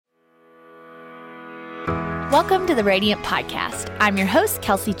Welcome to the Radiant Podcast. I'm your host,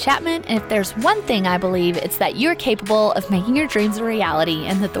 Kelsey Chapman, and if there's one thing I believe, it's that you're capable of making your dreams a reality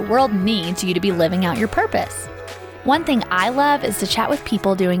and that the world needs you to be living out your purpose. One thing I love is to chat with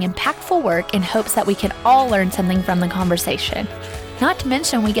people doing impactful work in hopes that we can all learn something from the conversation. Not to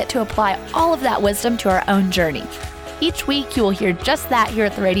mention, we get to apply all of that wisdom to our own journey. Each week, you will hear just that here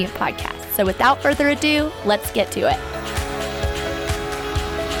at the Radiant Podcast. So without further ado, let's get to it.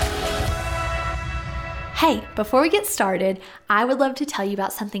 Hey, before we get started, I would love to tell you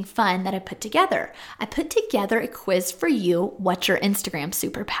about something fun that I put together. I put together a quiz for you, What's Your Instagram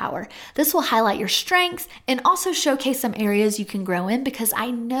Superpower? This will highlight your strengths and also showcase some areas you can grow in because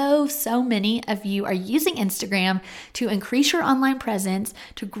I know so many of you are using Instagram to increase your online presence,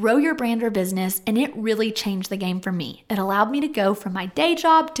 to grow your brand or business, and it really changed the game for me. It allowed me to go from my day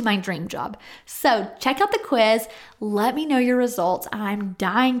job to my dream job. So check out the quiz. Let me know your results. I'm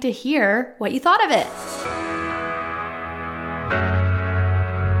dying to hear what you thought of it.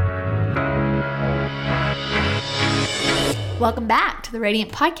 Welcome back to the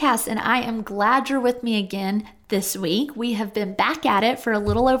Radiant Podcast, and I am glad you're with me again this week. We have been back at it for a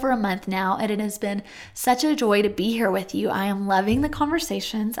little over a month now, and it has been such a joy to be here with you. I am loving the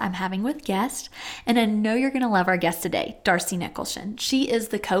conversations I'm having with guests, and I know you're going to love our guest today, Darcie Nicholson. She is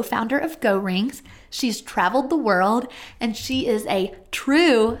the co-founder of Go Rings. She's traveled the world, and she is a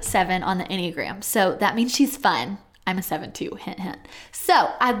true 7 on the Enneagram, so that means she's fun. I'm a 7 too, hint, hint.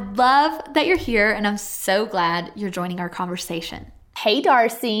 So I love that you're here, and I'm so glad you're joining our conversation. Hey,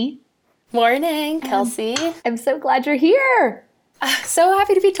 Darcie. Morning, Kelsey. I'm so glad you're here. So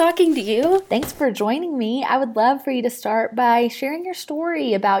happy to be talking to you. Thanks for joining me. I would love for you to start by sharing your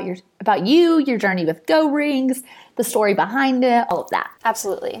story about your journey with Go Rings, the story behind it, all of that.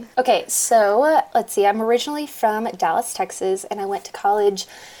 Absolutely. Okay, so let's see. I'm originally from Dallas, Texas, and I went to college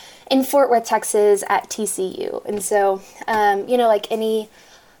in Fort Worth, Texas at TCU. And so, like any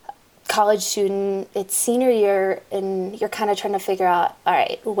college student, it's senior year and you're kind of trying to figure out, all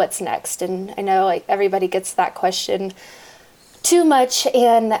right, what's next? And I know like everybody gets that question too much.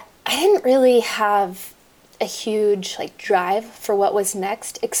 And I didn't really have a huge drive for what was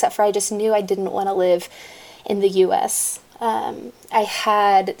next, except for I just knew I didn't want to live in the US. I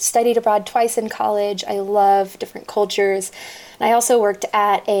had studied abroad twice in college. I love different cultures. And I also worked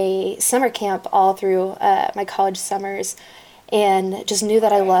at a summer camp all through my college summers and just knew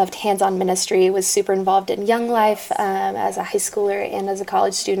that I loved hands-on ministry, was super involved in Young Life as a high schooler and as a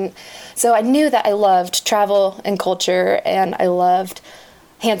college student. So I knew that I loved travel and culture and I loved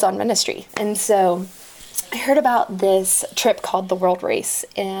hands-on ministry. And so I heard about this trip called the World Race,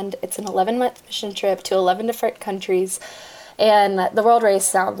 and it's an 11-month mission trip to 11 different countries. And the World Race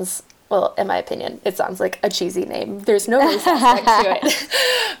sounds, well, in my opinion, it sounds like a cheesy name. There's no race aspect to it.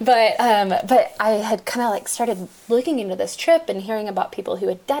 But I had kind of started looking into this trip and hearing about people who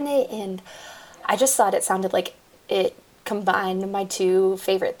had done it, and I just thought it sounded like it combined my two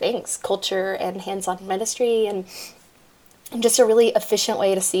favorite things, culture and hands-on ministry, and just a really efficient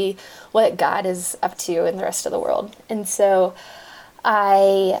way to see what God is up to in the rest of the world. And so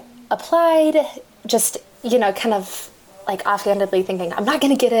I applied just, kind of offhandedly thinking, I'm not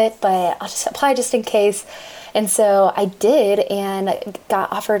going to get it, but I'll just apply just in case. And so I did and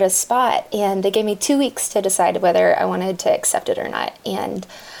got offered a spot, and they gave me 2 weeks to decide whether I wanted to accept it or not. And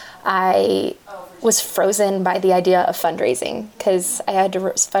I was frozen by the idea of fundraising because I had to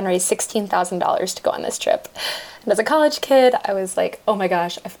fundraise $16,000 to go on this trip. And as a college kid, I was like, oh my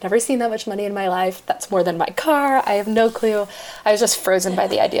gosh, I've never seen that much money in my life. That's more than my car. I have no clue. I was just frozen by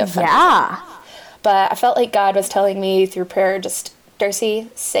the idea of fundraising. Yeah. But I felt like God was telling me through prayer, just, Darcie,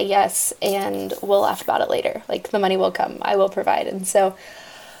 say yes, and we'll laugh about it later. The money will come. I will provide. And so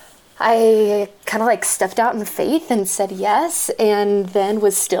I kind of stepped out in faith and said yes, and then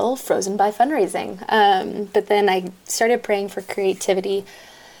was still frozen by fundraising. But then I started praying for creativity,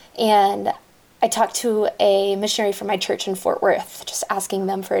 and I talked to a missionary from my church in Fort Worth, just asking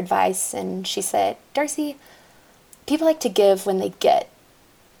them for advice. And she said, Darcie, people like to give when they get.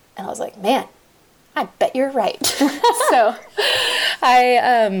 And I was like, man, I bet you're right. So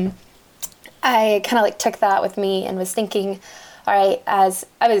I kind of took that with me and was thinking, all right, as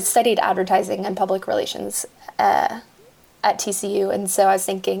I studied advertising and public relations at TCU. And so I was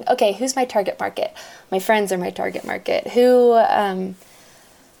thinking, okay, who's my target market? My friends are my target market. Who,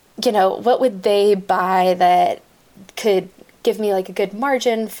 what would they buy that could give me a good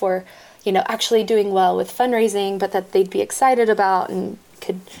margin for, actually doing well with fundraising, but that they'd be excited about and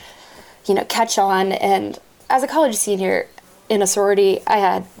could, catch on. And as a college senior in a sorority, I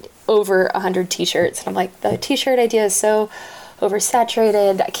had over 100 t-shirts. And I'm like, the t-shirt idea is so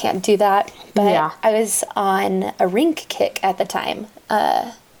oversaturated. I can't do that. But Yeah. I was on a ring kick at the time.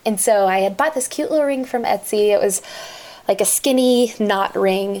 And so I had bought this cute little ring from Etsy. It was like a skinny knot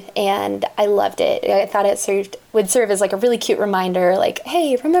ring, and I loved it. I thought it would serve as like a really cute reminder, like,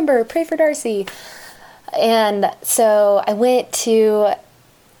 hey, remember, pray for Darcie. And so I went to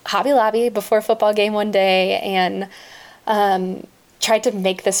Hobby Lobby before a football game one day and tried to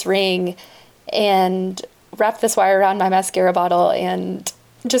make this ring and wrapped this wire around my mascara bottle and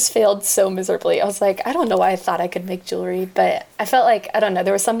just failed so miserably. I was like, I don't know why I thought I could make jewelry, but I felt like, I don't know,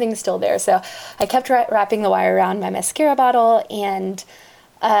 there was something still there. So I kept wrapping the wire around my mascara bottle, and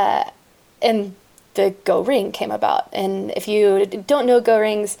the Go ring came about. And if you don't know Go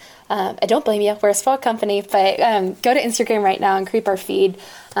rings, I don't blame you. We're a small company, but go to Instagram right now and creep our feed,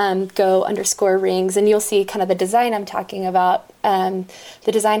 go_rings, and you'll see kind of the design I'm talking about.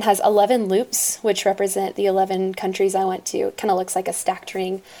 The design has 11 loops, which represent the 11 countries I went to. It kind of looks like a stacked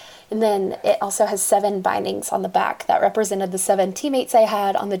ring. And then it also has 7 bindings on the back that represented the 7 teammates I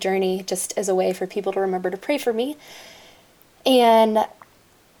had on the journey, just as a way for people to remember to pray for me. And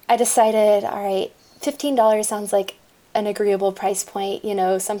I decided, all right, $15 sounds like an agreeable price point, you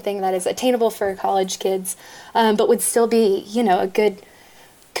know, something that is attainable for college kids, but would still be, you know,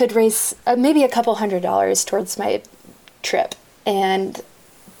 could raise maybe a couple $100 towards my trip. And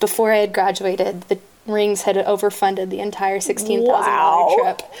before I had graduated, the rings had overfunded the entire $16,000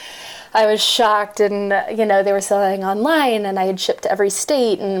 trip. I was shocked, and, you know, they were selling online, and I had shipped to every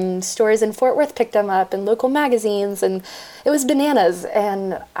state, and stores in Fort Worth picked them up, and local magazines, and it was bananas.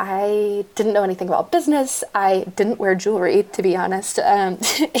 And I didn't know anything about business. I didn't wear jewelry, to be honest.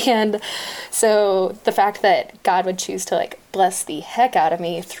 And so the fact that God would choose to, like, bless the heck out of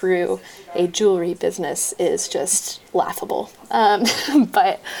me through a jewelry business is just laughable.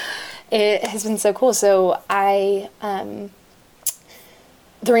 But it has been so cool. So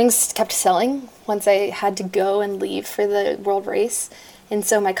the rings kept selling once I had to go and leave for the world race. And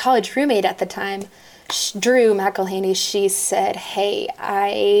so my college roommate at the time, Drew McElhaney, she said, hey,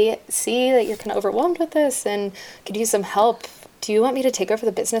 I see that you're kind of overwhelmed with this and could use some help. Do you want me to take over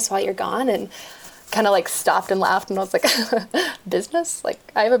the business while you're gone? And kind of like stopped and laughed, and I was like, business? Like,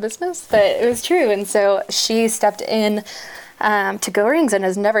 I have a business? But it was true. And so she stepped in to Go Rings and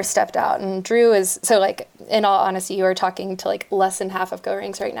has never stepped out. And Drew is, so like, in all honesty, you are talking to like less than half of Go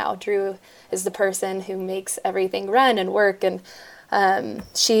Rings right now. Drew is the person who makes everything run and work. And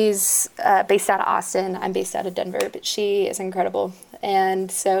she's based out of Austin. I'm based out of Denver, but she is incredible.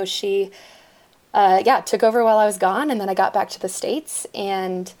 And so she, took over while I was gone. And then I got back to the States,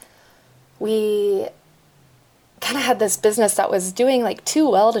 and we kind of had this business that was doing like too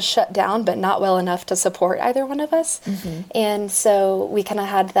well to shut down, but not well enough to support either one of us. Mm-hmm. And so we kind of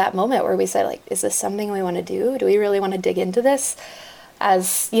had that moment where we said, like, is this something we want to do? Do we really want to dig into this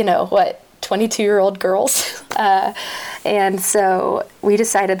as, 22-year-old girls? And so we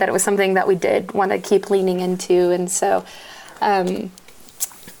decided that it was something that we did want to keep leaning into. And so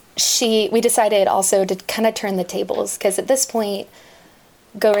we decided also to kind of turn the tables, because at this point,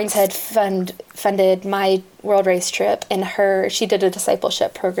 Go Rings had funded my world race trip, and she did a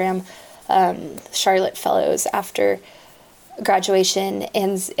discipleship program, Charlotte Fellows, after graduation,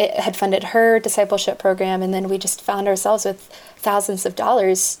 and it had funded her discipleship program. And then we just found ourselves with thousands of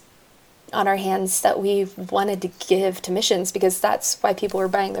dollars on our hands that we wanted to give to missions, because that's why people were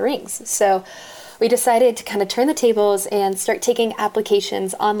buying the rings. So we decided to kind of turn the tables and start taking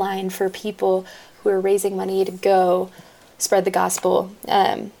applications online for people who are raising money to go spread the gospel.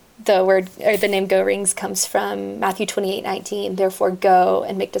 The name Go Rings comes from Matthew 28:19. Therefore, go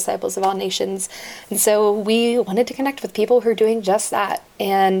and make disciples of all nations. And so we wanted to connect with people who are doing just that.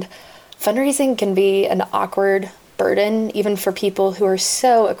 And fundraising can be an awkward burden, even for people who are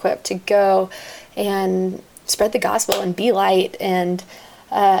so equipped to go and spread the gospel and be light. And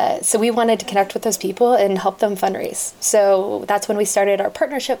so we wanted to connect with those people and help them fundraise. So that's when we started our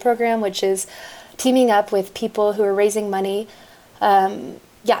partnership program, which is teaming up with people who are raising money,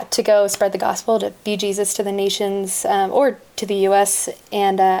 to go spread the gospel, to be Jesus to the nations, or to the U.S.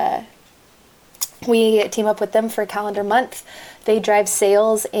 And we team up with them for a calendar month. They drive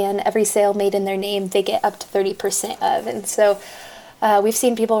sales, and every sale made in their name, they get up to 30% of. And so we've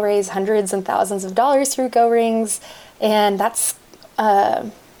seen people raise hundreds and thousands of dollars through Go Rings, and that's,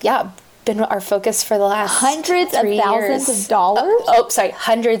 been our focus for the last hundreds of thousands of dollars.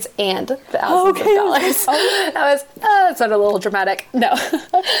 Hundreds and thousands of dollars. That sounded a little dramatic. No,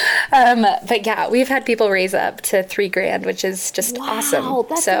 but yeah, we've had people raise up to $3,000, which is just awesome.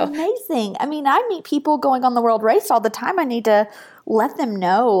 That's amazing. I mean, I meet people going on the world race all the time. I need to let them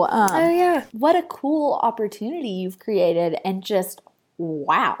know yeah. what a cool opportunity you've created, and just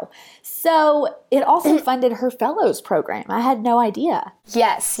wow. So it also funded her fellows program. I had no idea.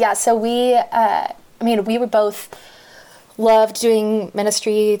 Yes. Yeah. So we were both loved doing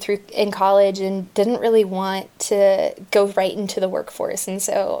ministry in college and didn't really want to go right into the workforce. And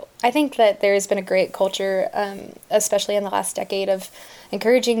so I think that there's been a great culture, especially in the last decade, of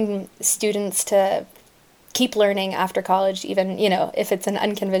encouraging students to keep learning after college, even, if it's an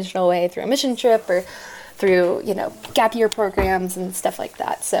unconventional way through a mission trip or through, gap year programs and stuff like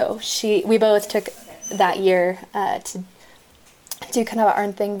that. So we both took that year to do kind of our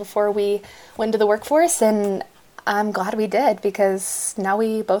own thing before we went into the workforce, and I'm glad we did, because now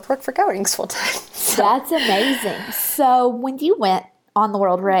we both work for Goings full time. So. That's amazing. So when you went on the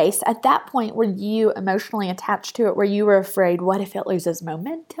world race, at that point, were you emotionally attached to it? Were you afraid, what if it loses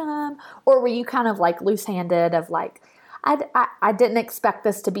momentum? Or were you kind of like loose-handed of like, I didn't expect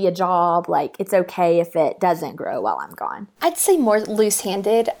this to be a job. Like, it's okay if it doesn't grow while I'm gone. I'd say more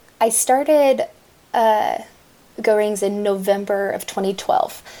loose-handed. I started Goings in November of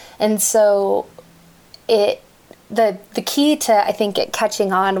 2012. And so the key to, I think, it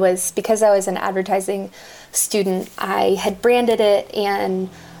catching on was because I was an advertising student, I had branded it and,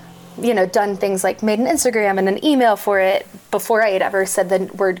 done things like made an Instagram and an email for it before I had ever said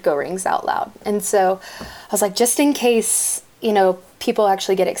the word Goings out loud. And so I was like, just in case, people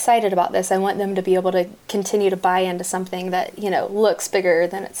actually get excited about this, I want them to be able to continue to buy into something that, looks bigger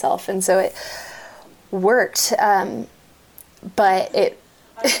than itself. And so it worked, but it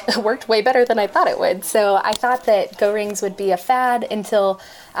worked way better than I thought it would. So I thought that Goings would be a fad until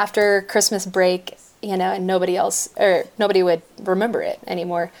after Christmas break, and nobody would remember it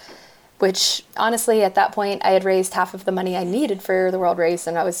anymore, which honestly, at that point, I had raised half of the money I needed for the world race,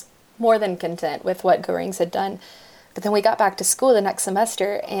 and I was more than content with what Goings had done. But then we got back to school the next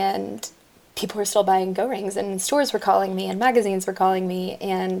semester, and people were still buying Goings, and stores were calling me, and magazines were calling me,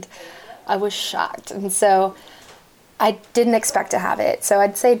 and I was shocked. And so I didn't expect to have it. So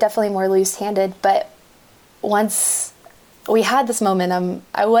I'd say definitely more loose-handed. But once we had this momentum,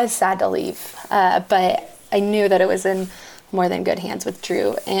 I was sad to leave. But I knew that it was in more than good hands with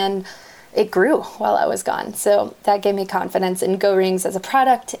Drew. And it grew while I was gone. So that gave me confidence in Goings as a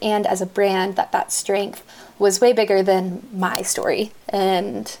product and as a brand, that strength was way bigger than my story.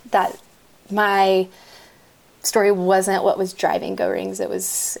 And that my story wasn't what was driving Goings. It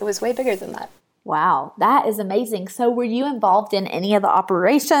was way bigger than that. Wow, that is amazing. So were you involved in any of the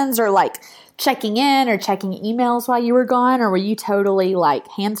operations, or like checking in or checking emails while you were gone, or were you totally like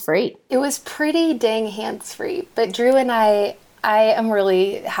hands-free? It was pretty dang hands-free, but Drew and I am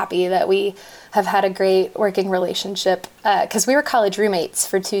really happy that we have had a great working relationship, because we were college roommates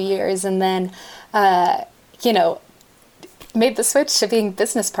for 2 years, and then, made the switch to being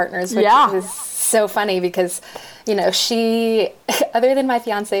business partners, which is so funny because, she, other than my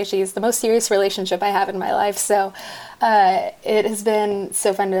fiance, she's the most serious relationship I have in my life. So it has been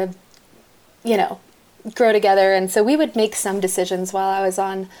so fun to, grow together. And so we would make some decisions while I was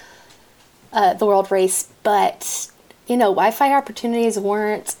on the world race, but, Wi-Fi opportunities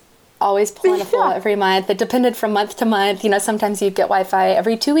weren't always plentiful every month. It depended from month to month. Sometimes you'd get Wi-Fi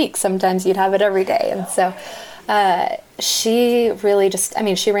every 2 weeks. Sometimes you'd have it every day. And so she really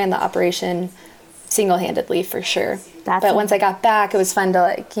she ran the operation single-handedly for sure. But once I got back, it was fun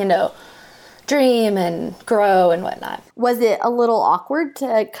to dream and grow and whatnot. Was it a little awkward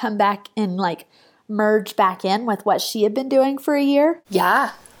to come back and merge back in with what she had been doing for a year?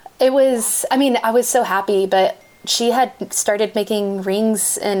 Yeah, it was. I was so happy, but she had started making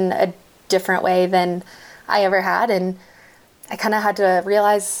rings in a different way than I ever had. And I kind of had to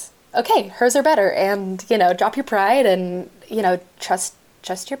realize, okay, hers are better, and, drop your pride and, trust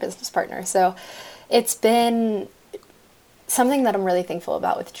your business partner. So it's been something that I'm really thankful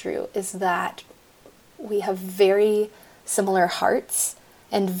about with Drew, is that we have very similar hearts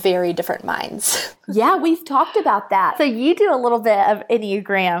and very different minds. Yeah, we've talked about that. So you do a little bit of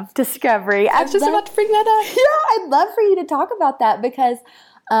Enneagram discovery. I was just about to bring that up. Yeah, I'd love for you to talk about that, because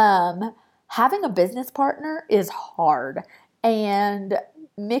having a business partner is hard, and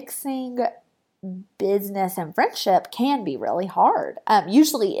mixing business and friendship can be really hard.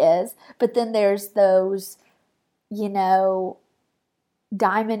 Usually is, but then there's those,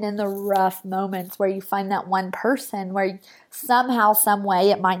 diamond in the rough moments where you find that one person where somehow, some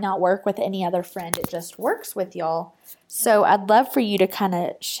way, it might not work with any other friend. It just works with y'all. So I'd love for you to kind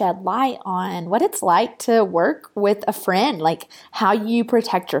of shed light on what it's like to work with a friend, like how you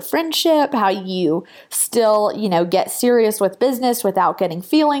protect your friendship, how you still, get serious with business without getting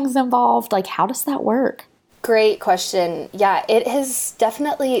feelings involved. Like, how does that work? Great question. Yeah, it has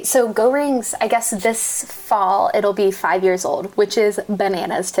definitely. So Go Rings, I guess this fall, it'll be 5 years old, which is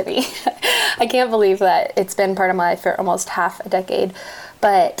bananas to me. I can't believe that it's been part of my life for almost half a decade.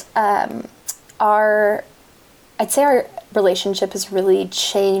 But I'd say our relationship has really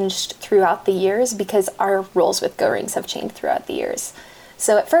changed throughout the years because our roles with Go Rings have changed throughout the years.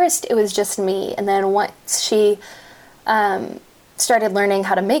 So at first it was just me. And then once she started learning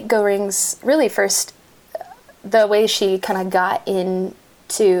how to make Go Rings, really first, the way she kind of got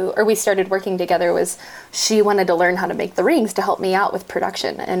into, or we started working together, was she wanted to learn how to make the rings to help me out with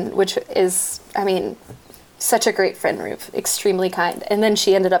production, and which is, I mean, such a great friend, Ruth, extremely kind. And then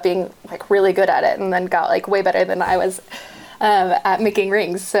she ended up being like really good at it, and then got like way better than I was at making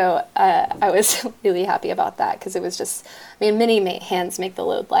rings. So I was really happy about that, because it was just, I mean, many hands make the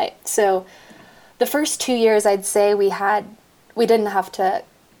load light. So the first 2 years, I'd say we didn't have to,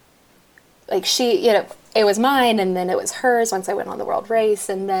 like, she, it was mine, and then it was hers once I went on the world race.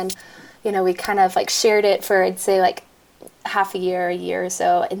 And then, we kind of like shared it for, I'd say, like half a year or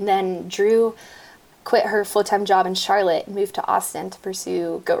so. And then Drew quit her full-time job in Charlotte and moved to Austin to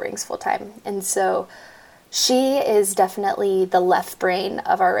pursue Go Rings full-time. And so she is definitely the left brain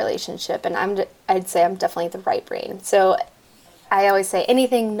of our relationship, and I'd say I'm definitely the right brain. So I always say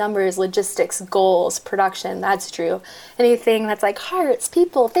anything numbers, logistics, goals, production, that's Drew. Anything that's like hearts,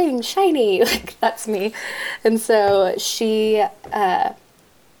 people, things, shiny, like that's me. And so she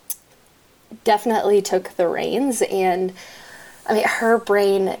definitely took the reins, and I mean, her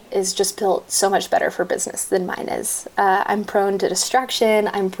brain is just built so much better for business than mine is. I'm prone to distraction.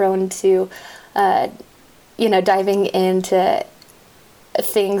 I'm prone to, diving into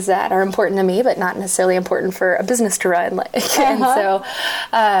things that are important to me, but not necessarily important for a business to run. And so,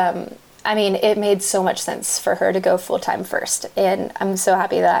 I mean, it made so much sense for her to go full-time first. And I'm so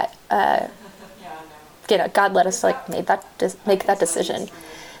happy that, God let us make that decision.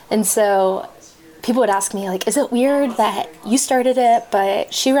 And so people would ask me, like, is it weird that you started it,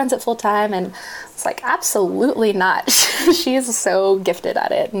 but she runs it full-time? And it's like, absolutely not. She is so gifted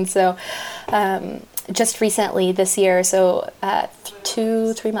at it. And so, just recently this year, so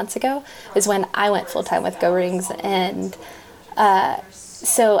 2-3 months ago, is when I went full-time with Go Rings. And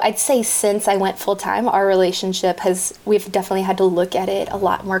so I'd say since I went full-time, our relationship we've definitely had to look at it a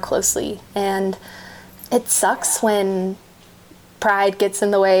lot more closely. And it sucks when pride gets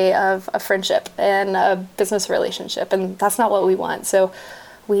in the way of a friendship and a business relationship, and that's not what we want. So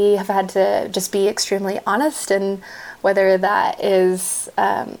we have had to just be extremely honest, and whether that is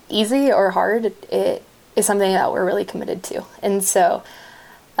easy or hard, it is something that we're really committed to. And so,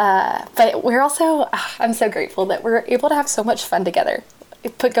 but we're also, I'm so grateful that we're able to have so much fun together.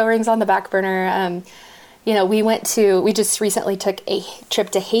 Put Go Rings on the back burner. We just recently took a trip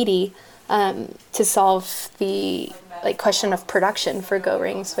to Haiti to solve the question of production for Go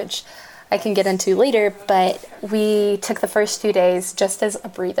Rings, which I can get into later, but we took the first 2 days just as a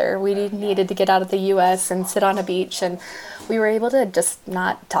breather. We needed to get out of the U.S. and sit on a beach, and we were able to just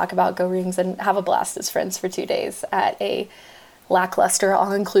not talk about Go Rings and have a blast as friends for 2 days at a lackluster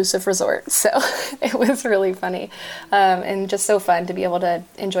all-inclusive resort. So it was really funny and just so fun to be able to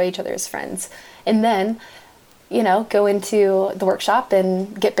enjoy each other as friends. And then, go into the workshop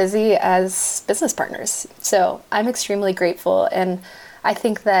and get busy as business partners. So I'm extremely grateful, and I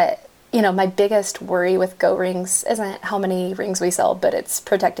think that my biggest worry with Go Rings isn't how many rings we sell, but it's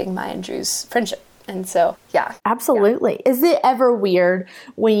protecting my and Drew's friendship. And so, yeah. Absolutely. Yeah. Is it ever weird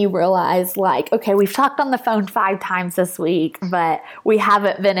when you realize, okay, we've talked on the phone 5 times this week, but we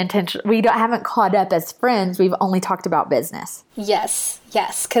haven't been intentional. We haven't caught up as friends. We've only talked about business. Yes.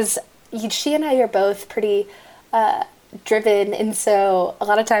 Because she and I are both pretty driven. And so a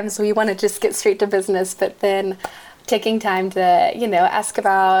lot of times we want to just get straight to business, but then taking time to, ask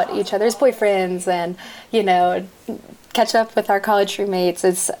about each other's boyfriends and, catch up with our college roommates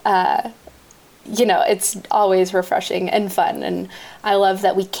is, it's always refreshing and fun. And I love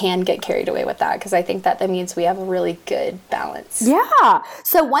that we can get carried away with that, because I think that means we have a really good balance. Yeah.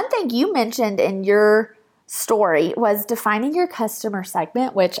 So one thing you mentioned in your story was defining your customer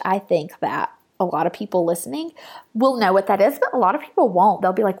segment, which I think that a lot of people listening will know what that is, but a lot of people won't.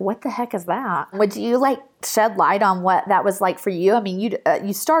 They'll be like, what the heck is that? Would you shed light on what that was like for you? I mean,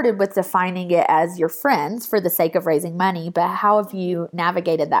 you started with defining it as your friends for the sake of raising money, but how have you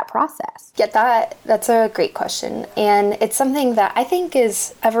navigated that process? Yeah, that's a great question. And it's something that I think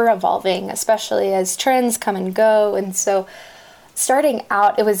is ever evolving, especially as trends come and go. And so starting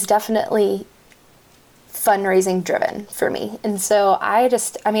out, it was definitely fundraising driven for me. And so I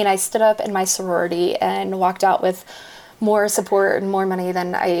stood up in my sorority and walked out with more support and more money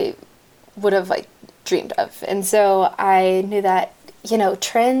than I would have dreamed of. And so I knew that,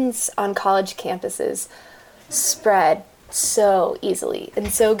 trends on college campuses spread so easily.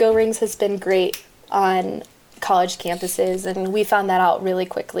 And so Go Rings has been great on college campuses, and we found that out really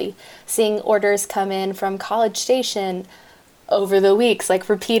quickly. Seeing orders come in from College Station over the weeks, like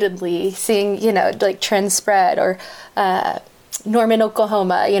repeatedly, seeing, like trends spread, or Norman,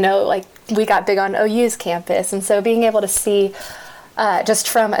 Oklahoma, like we got big on OU's campus. And so being able to see just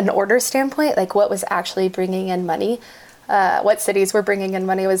from an order standpoint, like what was actually bringing in money, what cities were bringing in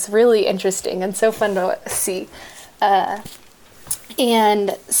money was really interesting and so fun to see.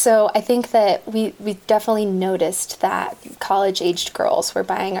 And so I think that we definitely noticed that college-aged girls were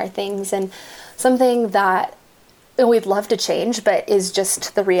buying our things, and something that we'd love to change, but is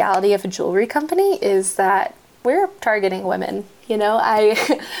just the reality of a jewelry company, is that we're targeting women. You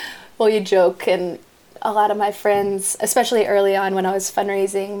joke, and a lot of my friends, especially early on when I was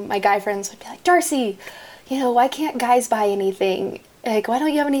fundraising, my guy friends would be like, Darcie, why can't guys buy anything? Like, why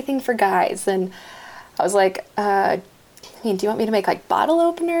don't you have anything for guys? And I was like, do you want me to make like bottle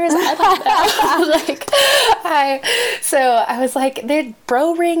openers? I don't know. So I was like, their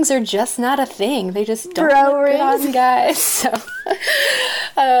bro rings are just not a thing. They just don't look good on guys. So,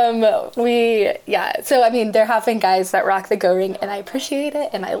 So, I mean, there have been guys that rock the Go Ring, and I appreciate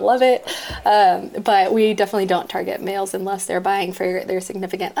it and I love it. But we definitely don't target males unless they're buying for their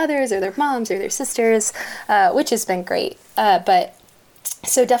significant others or their moms or their sisters, which has been great. But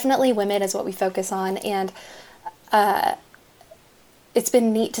so definitely women is what we focus on. And, it's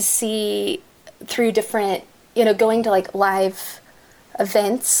been neat to see through different, going to like live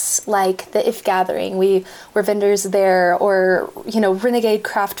events like the IF Gathering. We were vendors there, or, Renegade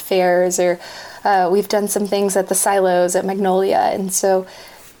craft fairs, or we've done some things at the Silos at Magnolia. And so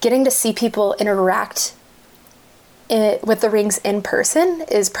getting to see people interact with the rings in person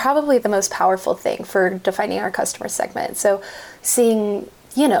is probably the most powerful thing for defining our customer segment. So seeing,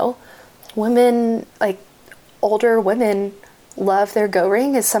 women, like older women, love their Go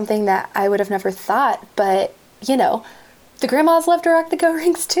Ring is something that I would have never thought, but the grandmas love to rock the Go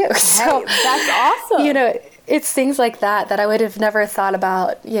Rings too. So that's awesome. It's things like that I would have never thought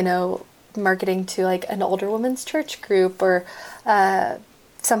about, marketing to like an older women's church group or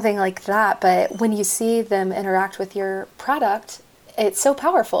something like that. But when you see them interact with your product, it's so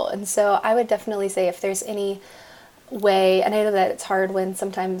powerful. And so I would definitely say, if there's any way, and I know that it's hard when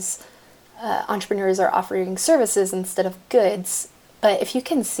sometimes entrepreneurs are offering services instead of goods, but if you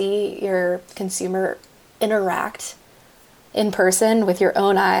can see your consumer interact in person with your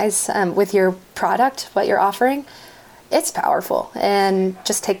own eyes, with your product, what you're offering, it's powerful, and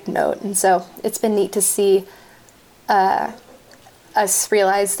just take note. And so it's been neat to see us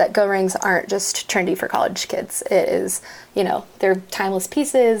realize that Go Rings aren't just trendy for college kids. It is, they're timeless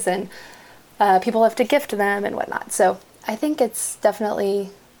pieces, and people have to gift them and whatnot. So I think it's definitely,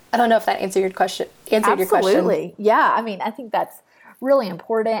 I don't know if that answered your question. Absolutely. Yeah. I mean, I think that's really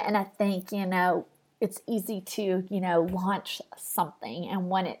important. And I think, it's easy to, launch something and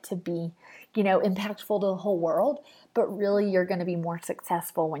want it to be, impactful to the whole world. But really, you're going to be more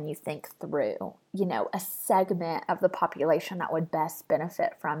successful when you think through, a segment of the population that would best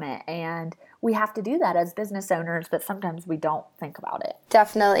benefit from it. And we have to do that as business owners, but sometimes we don't think about it.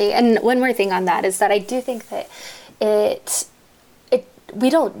 Definitely. And one more thing on that is that I do think that we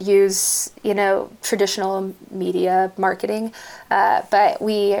don't use, traditional media marketing, but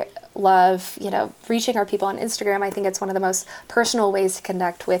we love, reaching our people on Instagram. I think it's one of the most personal ways to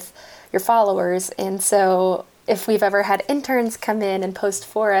connect with your followers. And so if we've ever had interns come in and post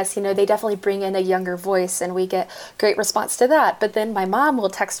for us, they definitely bring in a younger voice, and we get great response to that. But then my mom will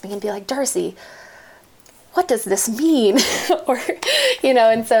text me and be like, Darcie, what does this mean? Or,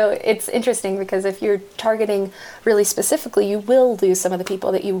 and so it's interesting, because if you're targeting really specifically, you will lose some of the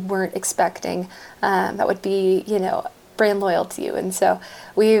people that you weren't expecting that would be, brand loyal to you. And so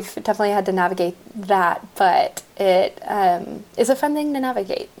we've definitely had to navigate that, but it is a fun thing to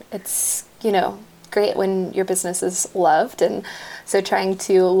navigate. It's, great when your business is loved. And so trying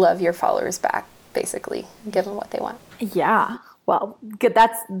to love your followers back, basically, give them what they want. Yeah. Well, good.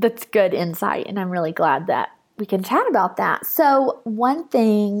 That's good insight, and I'm really glad that we can chat about that. So one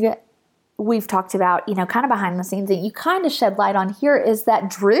thing we've talked about, kind of behind the scenes that you kind of shed light on here, is that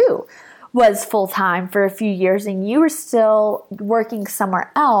Drew was full-time for a few years, and you were still working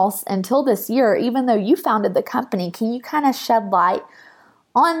somewhere else until this year, even though you founded the company. Can you kind of shed light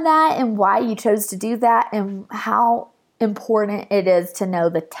on that and why you chose to do that, and how important it is to know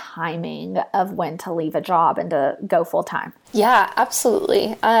the timing of when to leave a job and to go full time. Yeah,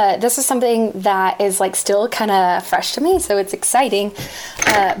 absolutely. This is something that is like still kind of fresh to me, so it's exciting.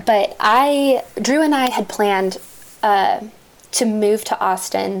 But Drew and I had planned to move to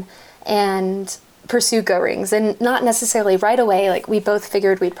Austin and pursue Go Rings, and not necessarily right away. Like, we both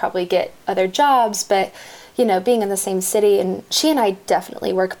figured we'd probably get other jobs, but you know, being in the same city, and she and I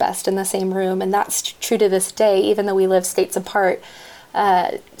definitely work best in the same room, and that's true to this day, even though we live states apart.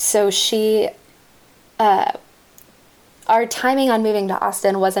 So our timing on moving to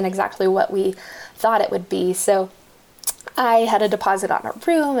Austin wasn't exactly what we thought it would be. So I had a deposit on a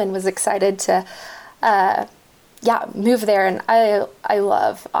room and was excited to, move there. And I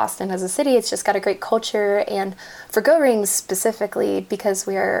love Austin as a city. It's just got a great culture. And for Go Rings specifically, because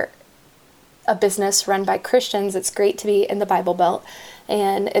we're a business run by Christians, it's great to be in the Bible Belt.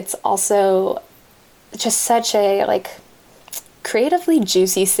 And it's also just such a creatively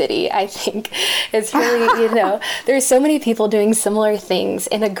juicy city, I think. It's really, there's so many people doing similar things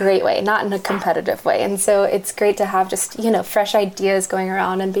in a great way, not in a competitive way. And so it's great to have just, fresh ideas going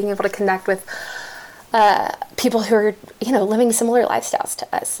around and being able to connect with people who are, living similar lifestyles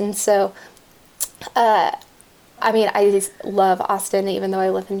to us. And so, I just love Austin, even though I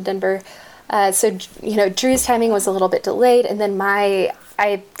live in Denver. So Drew's timing was a little bit delayed, and then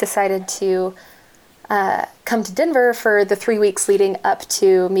I decided to come to Denver for the 3 weeks leading up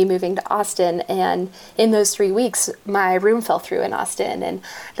to me moving to Austin. And in those 3 weeks, my room fell through in Austin, and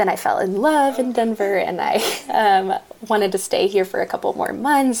then I fell in love in Denver, and I wanted to stay here for a couple more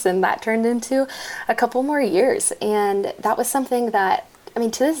months, and that turned into a couple more years. And that was something that,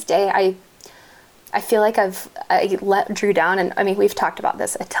 to this day, I feel like I let Drew down, and we've talked about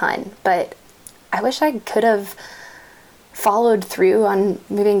this a ton, but I wish I could have followed through on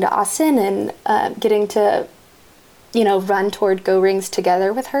moving to Austin and getting to, run toward Go Rings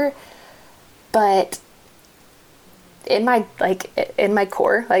together with her. But in my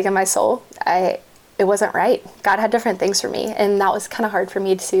core, in my soul, it wasn't right. God had different things for me, and that was kind of a hard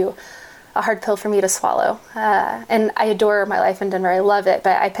pill for me to swallow. And I adore my life in Denver. I love it,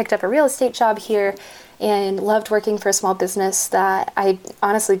 but I picked up a real estate job here and loved working for a small business that I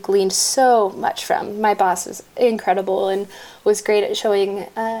honestly gleaned so much from. My boss was incredible and was great at showing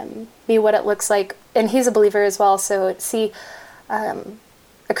me what it looks like. And he's a believer as well, so to see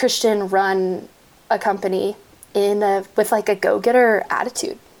a Christian run a company with a go-getter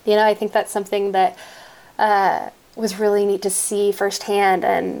attitude. I think that's something that was really neat to see firsthand,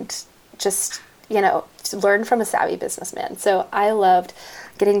 and just, to learn from a savvy businessman. So I loved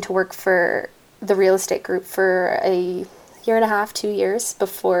getting to work for the real estate group for a year and a half, 2 years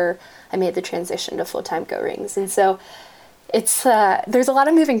before I made the transition to full-time Go Rings. And so it's, there's a lot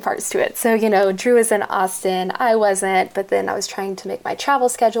of moving parts to it. So, Drew was in Austin, I wasn't, but then I was trying to make my travel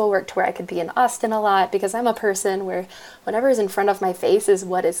schedule work to where I could be in Austin a lot, because I'm a person where whatever is in front of my face is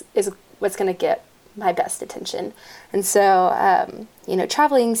what's going to get my best attention. And so,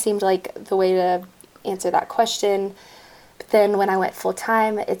 traveling seemed like the way to answer that question. But then when I went full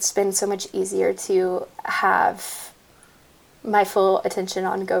time, it's been so much easier to have my full attention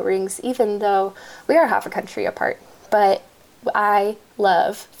on Go Rings, even though we are half a country apart. But I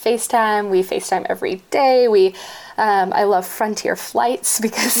love FaceTime. We FaceTime every day. I love Frontier flights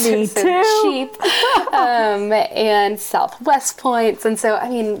because they're so cheap, and Southwest points. And so,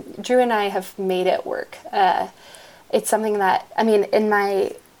 Drew and I have made it work. It's something that, in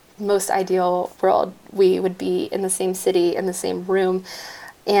my most ideal world, we would be in the same city, in the same room.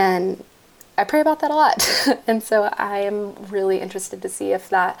 And I pray about that a lot. And so I am really interested to see if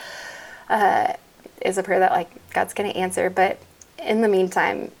that is a prayer that God's going to answer. But in the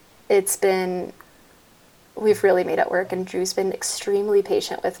meantime, we've really made it work, and Drew's been extremely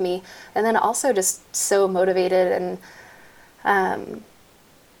patient with me, and then also just so motivated. And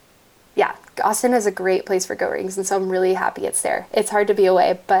Austin is a great place for Go Rings, and so I'm really happy it's there. It's hard to be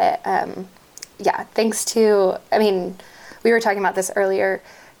away, but thanks to, we were talking about this earlier,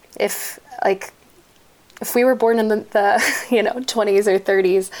 if we were born in the 20s or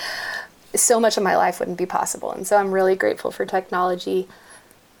 30s, so much of my life wouldn't be possible. And so I'm really grateful for technology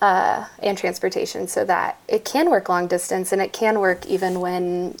and transportation, so that it can work long distance, and it can work even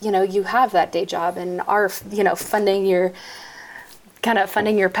when, you have that day job and are, funding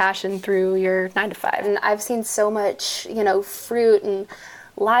your passion through your 9-to-5. And I've seen so much, fruit and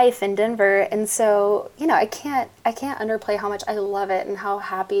life in Denver. And so, I can't underplay how much I love it and how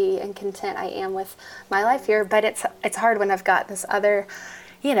happy and content I am with my life here. But it's hard when I've got this other,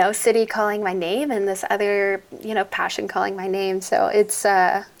 city calling my name, and this other, passion calling my name. So it's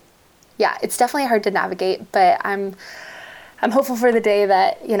definitely hard to navigate, but I'm I'm hopeful for the day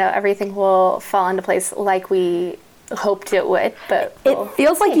that, everything will fall into place like we hoped it would. But it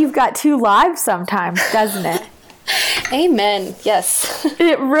feels like you've got two lives sometimes, doesn't it? Amen. Yes.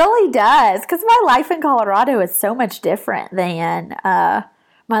 It really does. Because my life in Colorado is so much different than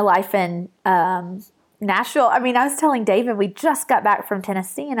my life in Nashville. I mean, I was telling David, we just got back from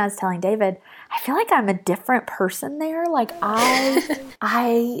Tennessee, and I was telling David, I feel like I'm a different person there. Like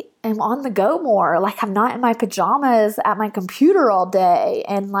I am on the go more. Like I'm not in my pajamas at my computer all day,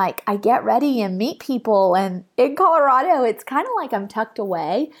 and like I get ready and meet people. And in Colorado, it's kind of like I'm tucked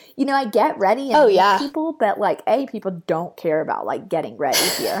away. I get ready and meet people, but like A, people don't care about like getting ready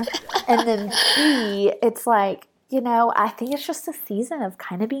here. And then B, it's like, I think it's just a season of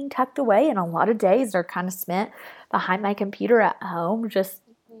kind of being tucked away, and a lot of days are kind of spent behind my computer at home, just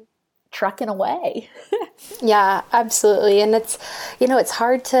trucking away. Yeah, absolutely. And it's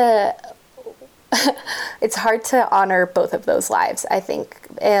hard to honor both of those lives, I think.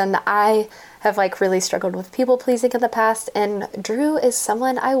 And I have like really struggled with people pleasing in the past, and Drew is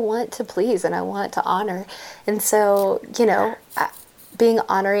someone I want to please and I want to honor. And so, being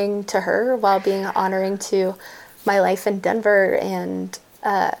honoring to her while being honoring to my life in Denver and,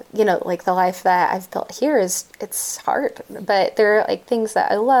 like the life that I've built here it's hard, but there are like things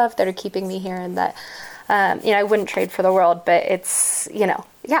that I love that are keeping me here, and that, I wouldn't trade for the world, but it's,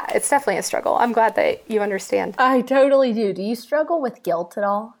 it's definitely a struggle. I'm glad that you understand. I totally do. Do you struggle with guilt at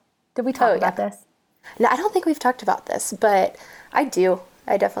all? Did we talk about this? No, I don't think we've talked about this, but I do.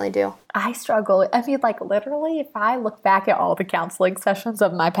 I definitely do. I struggle. I mean, like literally, if I look back at all the counseling sessions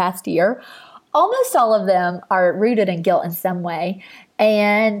of my past year, almost all of them are rooted in guilt in some way.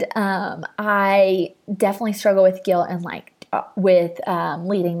 And I definitely struggle with guilt and like with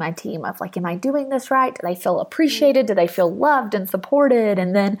leading my team of like, am I doing this right? Do they feel appreciated? Do they feel loved and supported?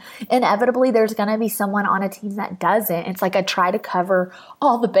 And then inevitably there's going to be someone on a team that doesn't. It's like I try to cover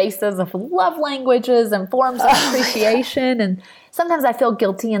all the bases of love languages and forms of appreciation. And sometimes I feel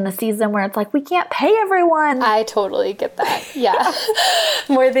guilty in the season where it's like, we can't pay everyone. I totally get that. Yeah.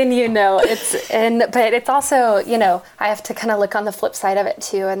 More than you know. But it's also, I have to kind of look on the flip side of it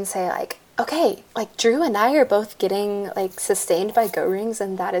too and say like, okay, like Drew and I are both getting like sustained by go rings,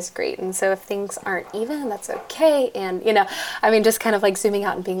 and that is great. And so if things aren't even, that's okay. And, just kind of like zooming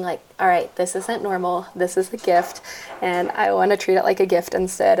out and being like, all right, this isn't normal. This is a gift. And I want to treat it like a gift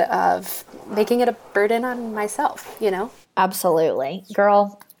instead of making it a burden on myself, Absolutely.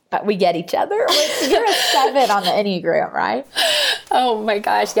 Girl, we get each other. You're a 7 on the Enneagram, right? Oh my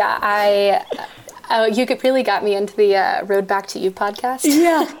gosh. Yeah. You really got me into the Road Back to You podcast.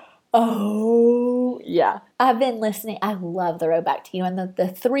 Yeah. Oh, yeah. I've been listening. I love the Road Back to You. And the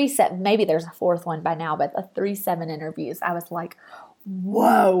 3-7, maybe there's a 4th one by now, but the 3-7 interviews, I was like,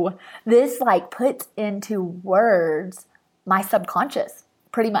 whoa, this like puts into words my subconscious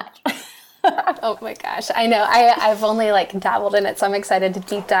pretty much. Oh my gosh. I know. I've only like dabbled in it, so I'm excited to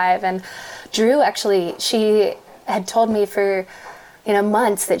deep dive. And Drew, actually, she had told me for,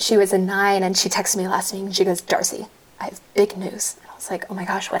 months that she was a 9, and she texted me last week and she goes, Darcie, I have big news. And I was like, oh my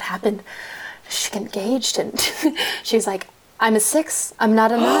gosh, what happened? She got engaged, and she's like, I'm a 6. I'm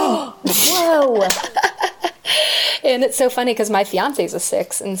not a 9. Whoa. And it's so funny because my fiance's a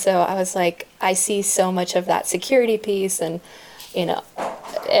 6. And so I was like, I see so much of that security piece, and,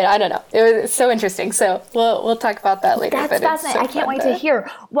 I don't know. It was so interesting. So we'll talk about that later. That's fascinating. I can't wait to hear.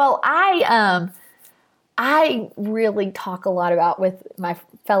 Well, I really talk a lot about with my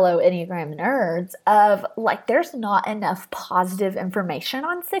fellow Enneagram nerds of like, there's not enough positive information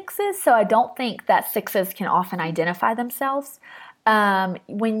on 6s. So I don't think that 6s can often identify themselves.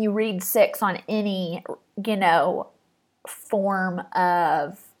 When you read 6 on any, form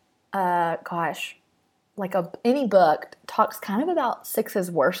of, any book talks kind of about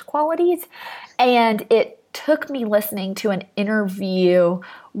 6's worst qualities. And it took me listening to an interview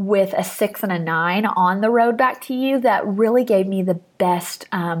with a 6 and a 9 on the Road Back to You that really gave me the best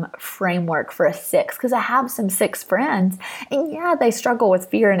framework for a 6, because I have some 6 friends, and yeah, they struggle with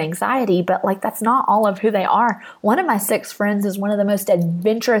fear and anxiety, but like that's not all of who they are. One of my 6 friends is one of the most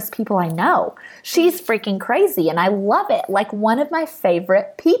adventurous people I know. She's freaking crazy, and I love it. Like one of my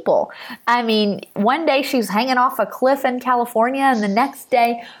favorite people. I mean, one day she's hanging off a cliff in California, and the next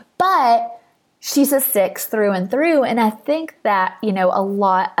day, but she's a 6 through and through. And I think that, a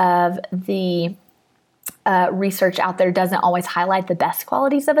lot of the research out there doesn't always highlight the best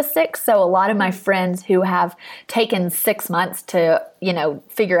qualities of a 6. So a lot of my friends who have taken 6 months to,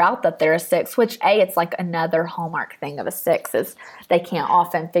 figure out that they're a 6, which it's like another hallmark thing of a 6 is they can't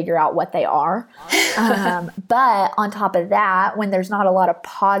often figure out what they are. But on top of that, when there's not a lot of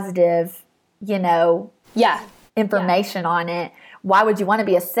positive, Yeah. information on it. Why would you want to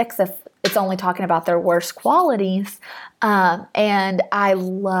be a 6 if it's only talking about their worst qualities? And I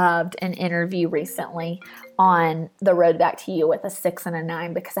loved an interview recently on the road back to you with a 6 and a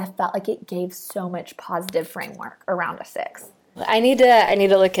 9 because I felt like it gave so much positive framework around a 6. I need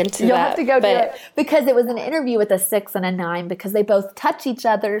to look into You'll that. have to go do it because it was an interview with a 6 and a 9 because they both touch each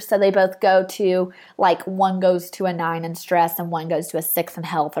other. So they both go to, like, one goes to a 9 in stress and one goes to a 6 in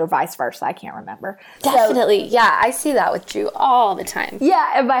health or vice versa. I can't remember. Definitely. So, yeah, I see that with Drew all the time.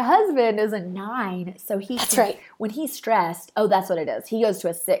 Yeah, and my husband is a 9. So that's right. When he's stressed, that's what it is. He goes to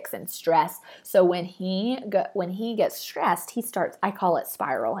a 6 in stress. So when he gets stressed, he starts, I call it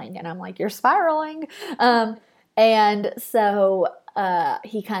spiraling. And I'm like, you're spiraling. And so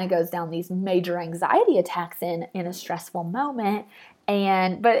he kind of goes down these major anxiety attacks in a stressful moment.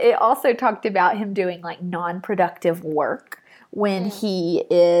 But it also talked about him doing like non-productive work when he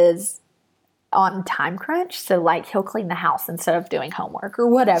is on time crunch. So like he'll clean the house instead of doing homework or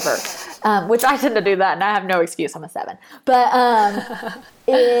whatever, which I tend to do that and I have no excuse. I'm a 7. But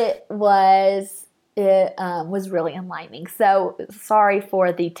it was really enlightening. So sorry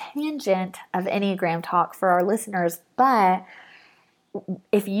for the tangent of Enneagram talk for our listeners, but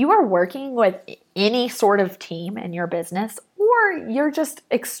if you are working with any sort of team in your business or you're just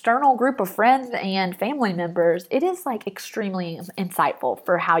external group of friends and family members, it is like extremely insightful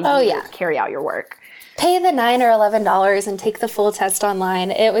for how you carry out your work. Pay the $9 or $11 and take the full test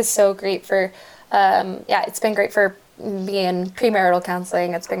online. It was so great for, it's been great for me in premarital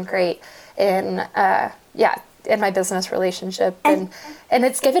counseling. It's been great in my business relationship. And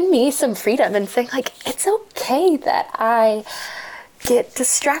it's given me some freedom and saying like, it's okay that I get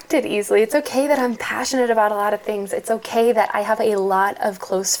distracted easily. It's okay that I'm passionate about a lot of things. It's okay that I have a lot of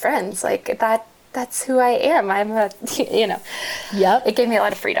close friends. Like that's who I am. Yep. It gave me a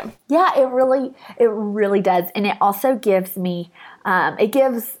lot of freedom. Yeah, it really does. And it also gives me, it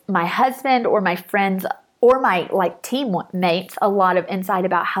gives my husband or my friends or my like teammates a lot of insight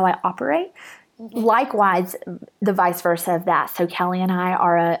about how I operate. Likewise, the vice versa of that. So Kelly and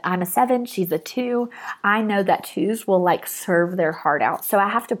I'm a 7, she's a 2. I know that 2s will like serve their heart out. So I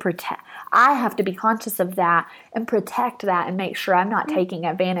have to be conscious of that and protect that and make sure I'm not taking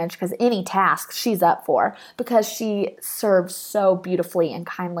advantage because any task she's up for because she serves so beautifully and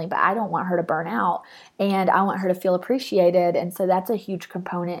kindly, but I don't want her to burn out and I want her to feel appreciated. And so that's a huge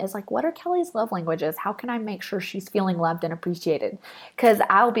component is like, what are Kelly's love languages? How can I make sure she's feeling loved and appreciated? Because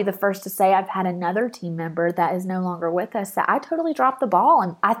I'll be the first to say I've had another team member that is no longer with us that I totally dropped the ball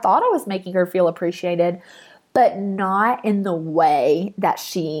and I thought I was making her feel appreciated, but not in the way that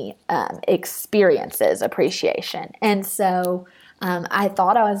she experiences appreciation. And so I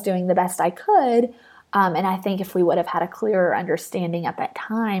thought I was doing the best I could. And I think if we would have had a clearer understanding at that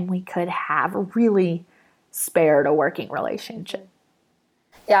time, we could have really spared a working relationship.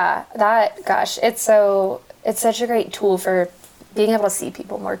 Yeah, it's such a great tool for being able to see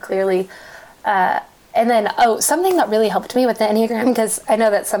people more clearly. And then, something that really helped me with the Enneagram, because I know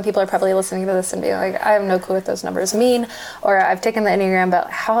that some people are probably listening to this and being like, I have no clue what those numbers mean, or I've taken the Enneagram, but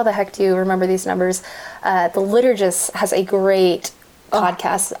how the heck do you remember these numbers? The Liturgist has a great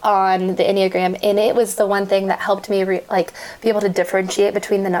podcast on the Enneagram, and it was the one thing that helped me be able to differentiate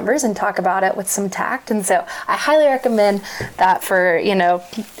between the numbers and talk about it with some tact. And so I highly recommend that for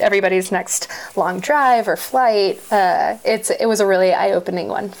everybody's next long drive or flight. It was a really eye-opening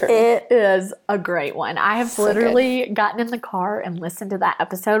one for me. It is a great one. I have literally gotten in the car and listened to that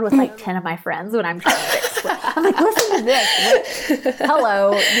episode with like 10 of my friends when I'm trying to explain. I'm like, listen to this.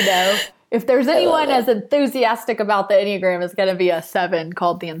 Hello, If there's anyone as enthusiastic about the Enneagram, it's going to be a 7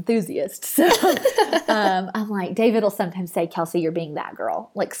 called the Enthusiast. So I'm like, David will sometimes say, Kelsey, you're being that girl.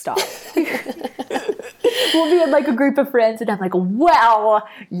 Like, stop. We'll be in like a group of friends and I'm like, well,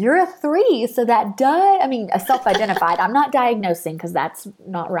 you're a 3. So that a self-identified. I'm not diagnosing because that's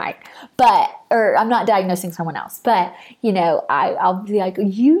not right. Or I'm not diagnosing someone else. But, I'll be like,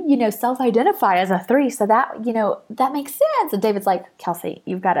 you self-identify as a 3. So that, that makes sense. And David's like, Kelsey,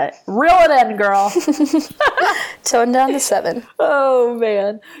 you've got to reel it in, girl. Tone down the 7. Oh,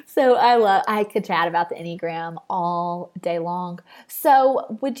 man. So I could chat about the Enneagram all day long.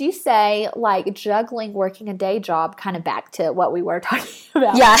 So would you say like juggling working a day job, kind of back to what we were talking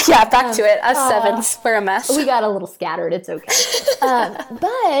about? Yeah, back to it. Us 7s, we're a mess. We got a little scattered. It's okay.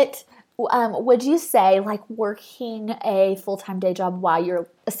 But would you say like working a full-time day job while you're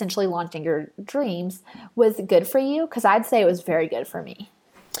essentially launching your dreams was good for you? Because I'd say it was very good for me.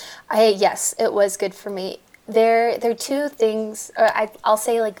 Yes, it was good for me. There are two things, I'll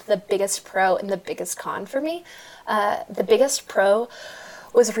say like the biggest pro and the biggest con for me. The biggest pro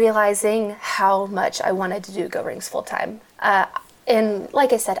was realizing how much I wanted to do Go Rings full time. And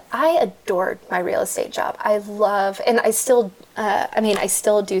like I said, I adored my real estate job. I love, and I still, I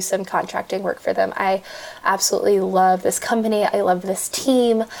still do some contracting work for them. I absolutely love this company. I love this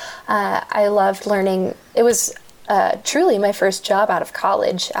team. I loved learning. It was truly my first job out of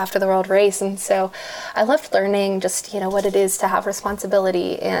college after the world race. And so I loved learning just, what it is to have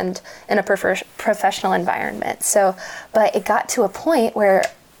responsibility and in a professional environment. So, but it got to a point where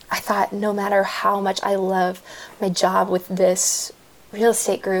I thought, no matter how much I love my job with this real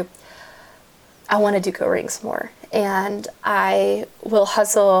estate group, I want to do Go Rings more. And I will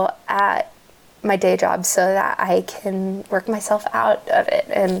hustle at my day job so that I can work myself out of it.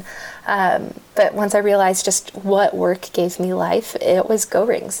 And but once I realized just what work gave me life, it was Go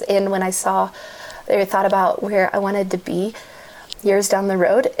Rings. And when I thought about where I wanted to be years down the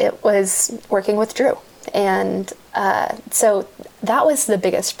road, it was working with Drew. And so that was the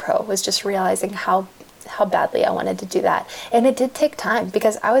biggest pro, was just realizing how badly I wanted to do that. And it did take time,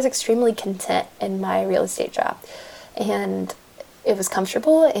 because I was extremely content in my real estate job. And it was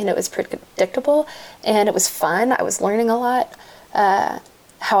comfortable, and it was predictable, and it was fun. I was learning a lot.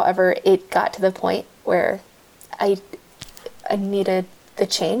 However, it got to the point where I needed the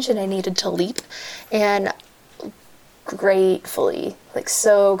change, and I needed to leap. And gratefully,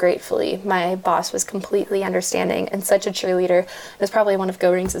 so gratefully, my boss was completely understanding and such a cheerleader. Is probably one of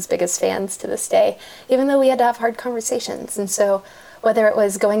Go Rings' biggest fans to this day, even though we had to have hard conversations. And so whether it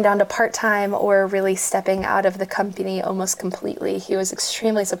was going down to part-time or really stepping out of the company almost completely, he was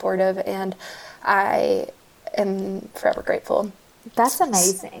extremely supportive, and I am forever grateful. That's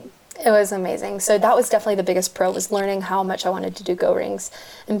amazing. It was amazing. So that was definitely the biggest pro, was learning how much I wanted to do Go Rings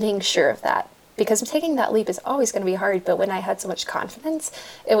and being sure of that. Because taking that leap is always going to be hard, but when I had so much confidence,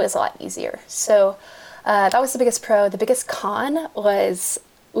 it was a lot easier. So that was the biggest pro. The biggest con was,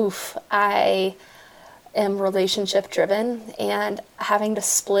 I am relationship driven, and having to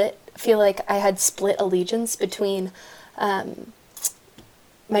feel like I had split allegiance between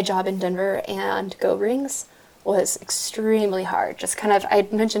my job in Denver and Go Rings was extremely hard. Just kind of, I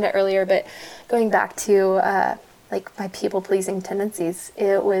mentioned it earlier, but going back to my people pleasing tendencies,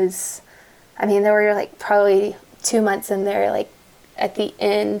 it was, there were probably 2 months in there, at the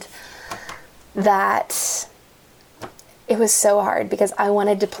end, that it was so hard, because I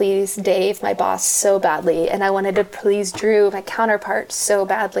wanted to please Dave, my boss, so badly, and I wanted to please Drew, my counterpart, so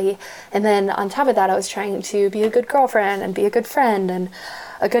badly. And then on top of that, I was trying to be a good girlfriend and be a good friend and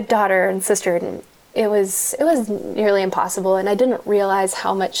a good daughter and sister, and it was nearly impossible. And I didn't realize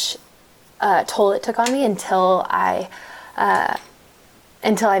how much toll it took on me until I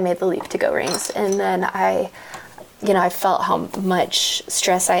made the leap to Go Rings. And then I felt how much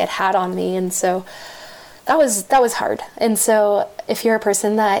stress I had on me. And so that was hard. And so if you're a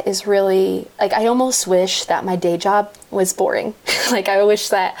person that is really, I almost wish that my day job was boring. I wish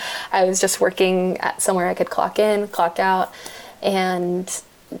that I was just working at somewhere I could clock in, clock out, and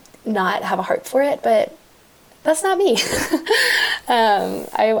not have a heart for it. But that's not me.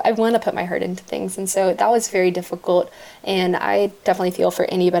 I want to put my heart into things. And so that was very difficult. And I definitely feel for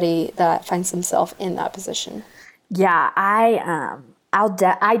anybody that finds themselves in that position. Yeah, I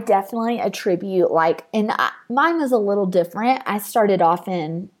definitely attribute mine was a little different. I started off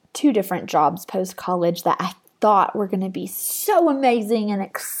in 2 different jobs post-college that I thought were going to be so amazing and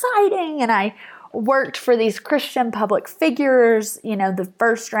exciting. And I worked for these Christian public figures. The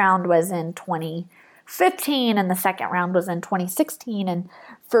first round was in 2015 and the second round was in 2016. And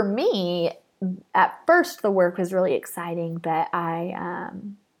for me, at first the work was really exciting, but I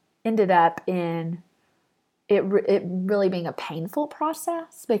ended up in it really being a painful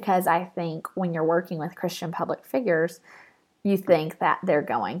process, because I think when you're working with Christian public figures, you think that they're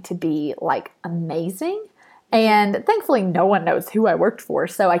going to be amazing. And thankfully no one knows who I worked for,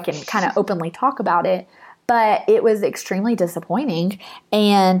 so I can kind of openly talk about it. But it was extremely disappointing,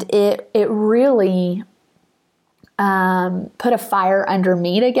 and it really put a fire under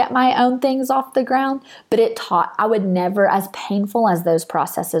me to get my own things off the ground. But it taught, I would never, as painful as those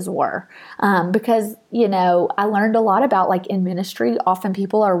processes were, because, I learned a lot about in ministry, often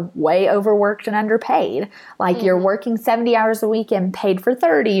people are way overworked and underpaid. You're working 70 hours a week and paid for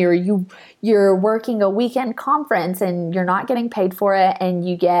 30, or you're working a weekend conference and you're not getting paid for it, and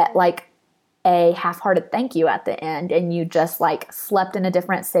you get a half-hearted thank you at the end, and you just slept in a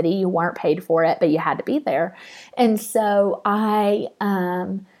different city. You weren't paid for it, but you had to be there. And so I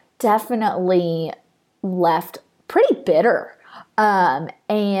definitely left pretty bitter.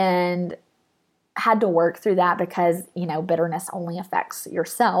 And had to work through that because, bitterness only affects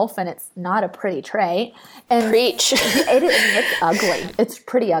yourself and it's not a pretty trait. And Preach. It's ugly. It's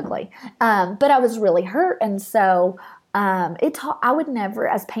pretty ugly. But I was really hurt. And so I would never,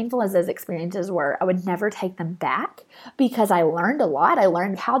 as painful as those experiences were, I would never take them back because I learned a lot. I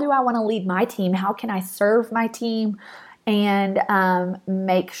learned, how do I want to lead my team? How can I serve my team and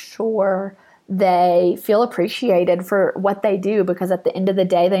make sure they feel appreciated for what they do? Because at the end of the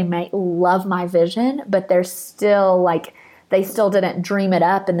day, they may love my vision, but they're still they still didn't dream it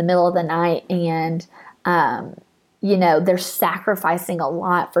up in the middle of the night. And, they're sacrificing a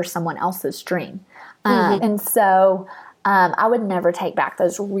lot for someone else's dream. And so I would never take back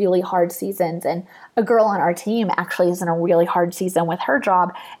those really hard seasons. And a girl on our team actually is in a really hard season with her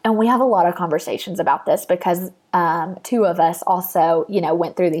job. And we have a lot of conversations about this because two of us also,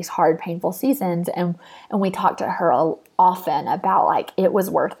 went through these hard, painful seasons. And we talk to her often about it was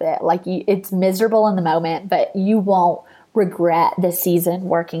worth it. It's miserable in the moment, but you won't regret the season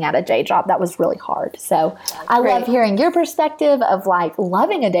working at a day job. That was really hard. So I love hearing your perspective of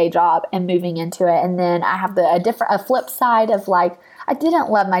loving a day job and moving into it. And then I have a flip side of I didn't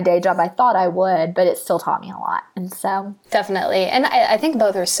love my day job. I thought I would, but it still taught me a lot. And so definitely. And I think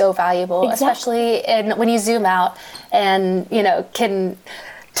both are so valuable, especially when you zoom out and, can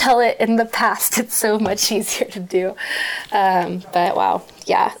tell it in the past. It's so much easier to do. But wow.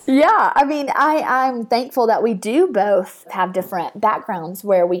 Yeah. Yeah. I mean, I'm thankful that we do both have different backgrounds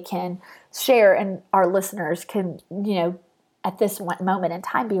where we can share and our listeners can, at this moment in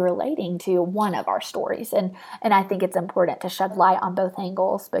time be relating to one of our stories. And I think it's important to shed light on both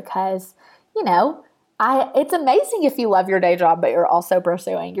angles because, it's amazing if you love your day job, but you're also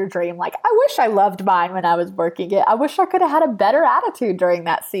pursuing your dream. I wish I loved mine when I was working it. I wish I could have had a better attitude during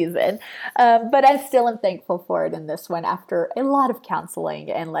that season. But I still am thankful for it in this one after a lot of counseling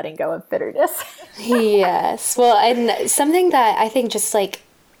and letting go of bitterness. Yes. Well, and something that I think just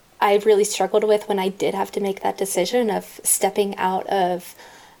I really struggled with when I did have to make that decision of stepping out of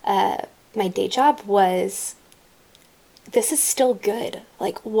my day job was, this is still good.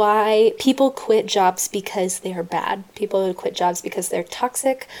 Why people quit jobs because they are bad. People quit jobs because they're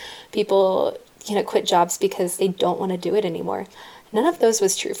toxic. People, quit jobs because they don't want to do it anymore. None of those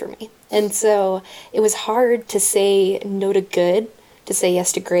was true for me. And so it was hard to say no to good, to say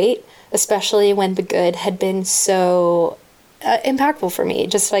yes to great, especially when the good had been so impactful for me,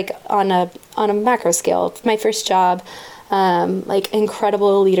 just on a macro scale. My first job,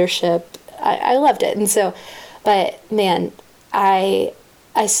 incredible leadership. I loved it. And so, but man, I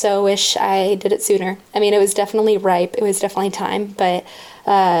so wish I did it sooner. I mean, it was definitely ripe. It was definitely time, but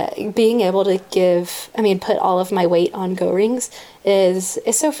being able to put all of my weight on Go Rings is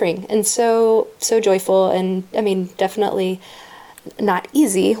so freeing and so joyful. And definitely not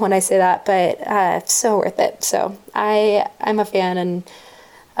easy when I say that, but so worth it. So I'm a fan, and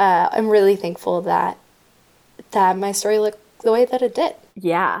I'm really thankful that my story looked the way that it did.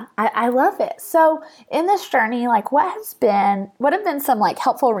 Yeah, I love it. So in this journey, what have been some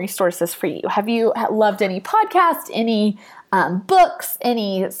helpful resources for you? Have you loved any podcasts, any books,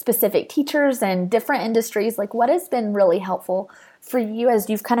 any specific teachers in different industries? What has been really helpful for you as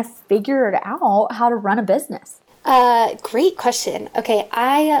you've kind of figured out how to run a business? Great question. Okay.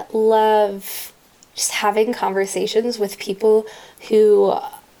 I love just having conversations with people who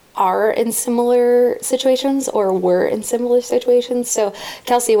are in similar situations or were in similar situations. So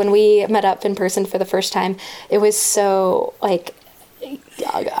Kelsey, when we met up in person for the first time, it was so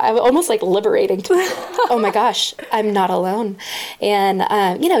almost liberating to oh my gosh, I'm not alone. And,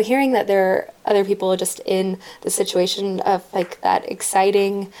 hearing that there are other people just in the situation of that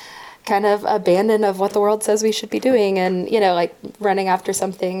exciting kind of abandon of what the world says we should be doing and, running after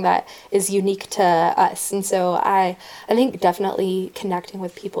something that is unique to us. And so I think definitely connecting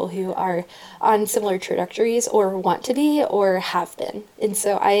with people who are on similar trajectories or want to be or have been. And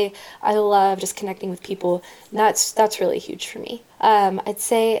so I love just connecting with people. That's really huge for me. I'd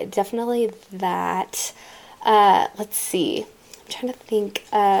say definitely that, let's see, I'm trying to think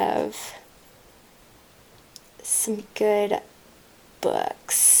of some good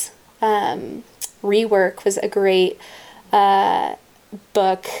books. Rework was a great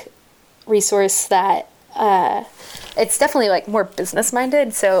book resource that it's definitely more business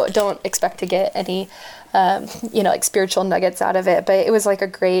minded, so don't expect to get any spiritual nuggets out of it, but it was a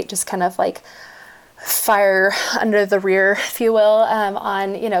great just kind of fire under the rear, if you will,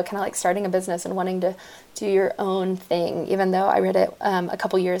 on kind of starting a business and wanting to do your own thing, even though I read it a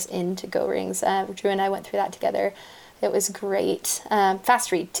couple years into Go Rings. Drew and I went through that together. It was great.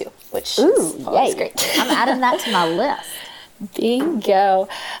 Fast read too, which is always great. I'm adding that to my list. Bingo.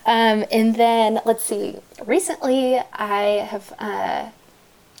 And then let's see, recently I have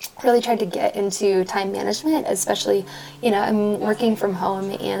really tried to get into time management, especially, I'm working from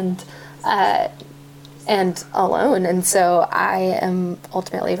home and alone. And so I am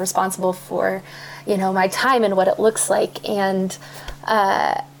ultimately responsible for, my time and what it looks like. And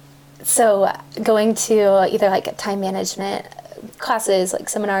so going to either like time management classes, like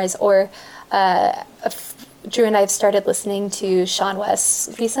seminars, or Drew and I have started listening to Sean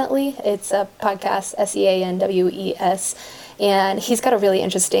Wes recently. It's a podcast, SEANWES, and he's got a really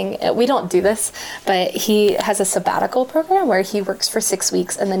interesting, we don't do this, but he has a sabbatical program where he works for 6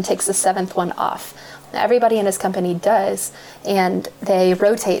 weeks and then takes the 7th one off. Everybody in his company does, and they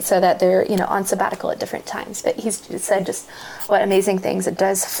rotate so that they're, on sabbatical at different times. But he's said just what amazing things it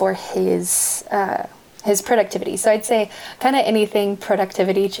does for his productivity. So I'd say kind of anything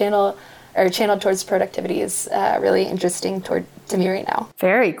productivity channeled towards productivity is really interesting to me right now.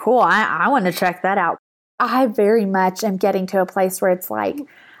 Very cool. I want to check that out. I very much am getting to a place where it's like,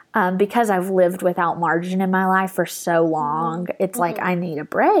 because I've lived without margin in my life for so long, it's like I need a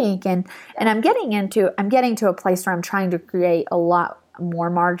break, and I'm getting to a place where I'm trying to create a lot more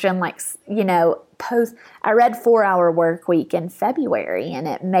margin. Like, I read 4-Hour Work Week in February, and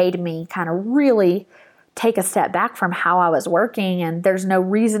it made me kind of really take a step back from how I was working, and there's no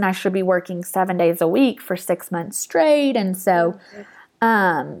reason I should be working 7 days a week for 6 months straight. And so,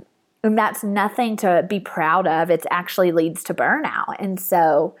 and that's nothing to be proud of. It actually leads to burnout. And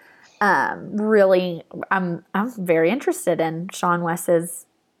so, really, I'm very interested in Sean Wes's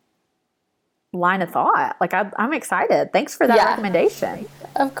line of thought. Like, I'm excited. Thanks for that recommendation.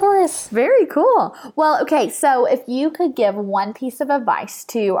 Of course. Very cool. Well, okay. So if you could give one piece of advice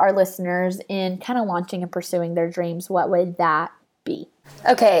to our listeners in kind of launching and pursuing their dreams, what would that be?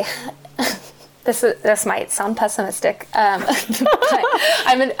 Okay. This might sound pessimistic. But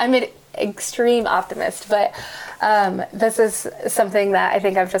I'm an extreme optimist, but this is something that I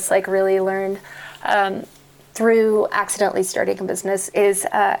think I've just like really learned through accidentally starting a business is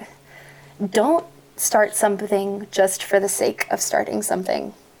don't start something just for the sake of starting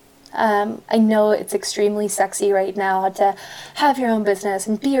something. I know it's extremely sexy right now to have your own business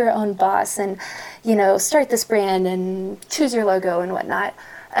and be your own boss and, start this brand and choose your logo and whatnot.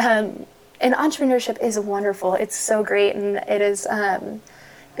 And entrepreneurship is wonderful. It's so great. And it has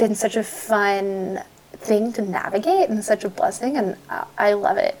been such a fun thing to navigate and such a blessing. And I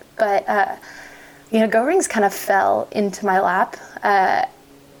love it. But, Go Rings kind of fell into my lap.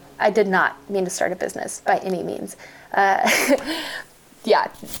 I did not mean to start a business by any means.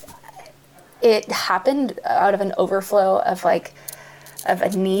 It happened out of an overflow of a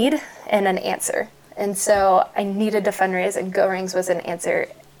need and an answer. And so I needed to fundraise, and Go Rings was an answer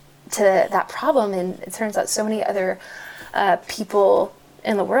to that problem. And it turns out so many other people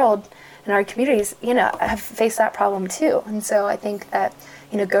in the world, in our communities, have faced that problem too. And so I think that,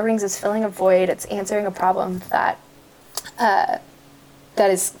 Go Rings is filling a void. It's answering a problem that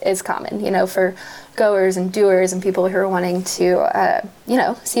is common, for goers and doers and people who are wanting to,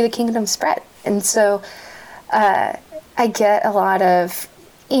 see the kingdom spread. And so I get a lot of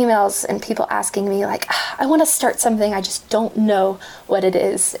emails and people asking me like, I want to start something. I just don't know what it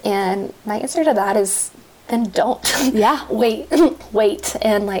is. And my answer to that is, then don't. Yeah. Wait.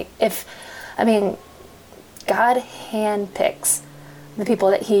 And God handpicks the people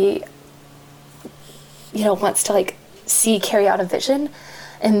that he, wants to see carry out a vision.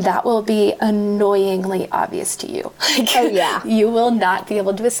 And that will be annoyingly obvious to you. You will not be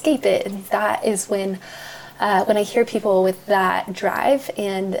able to escape it. And that is when I hear people with that drive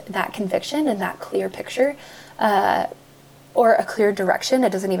and that conviction and that clear picture, or a clear direction,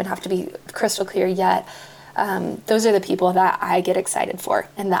 it doesn't even have to be crystal clear yet. Those are the people that I get excited for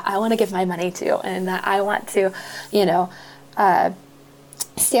and that I want to give my money to and that I want to,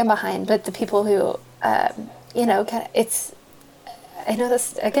 stand behind. But the people who, I know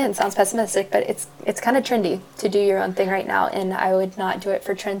this, again, sounds pessimistic, but it's kind of trendy to do your own thing right now, and I would not do it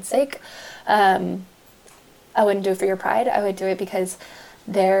for trend's sake. I wouldn't do it for your pride. I would do it because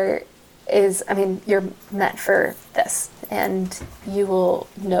you're meant for this, and you will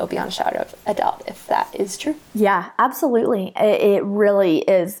know beyond a shadow of a doubt if that is true. Yeah, absolutely. It really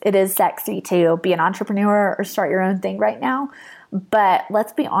is. It is sexy to be an entrepreneur or start your own thing right now. But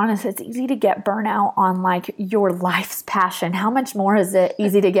let's be honest, it's easy to get burnout on like your life's passion. How much more is it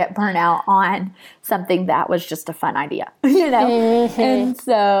easy to get burnout on something that was just a fun idea, And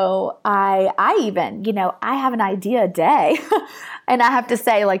so I even, I have an idea a day and I have to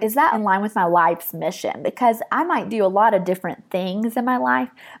say, like, is that in line with my life's mission? Because I might do a lot of different things in my life,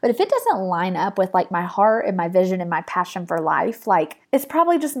 but if it doesn't line up with like my heart and my vision and my passion for life, like it's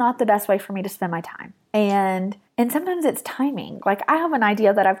probably just not the best way for me to spend my time. And sometimes it's timing. Like I have an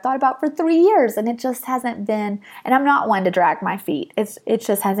idea that I've thought about for 3 years and it just hasn't been, and I'm not one to drag my feet. It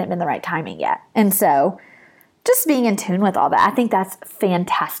just hasn't been the right timing yet. And so just being in tune with all that, I think that's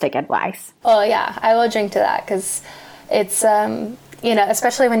fantastic advice. Oh yeah, I will drink to that because it's,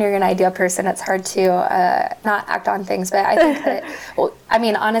 especially when you're an idea person, it's hard to not act on things. But I think that,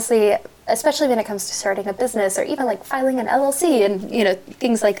 honestly, especially when it comes to starting a business or even like filing an LLC and,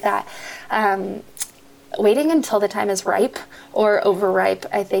 things like that, waiting until the time is ripe or overripe,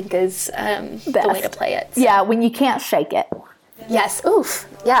 I think is the way to play it. So. Yeah, when you can't shake it. Yes. Oof.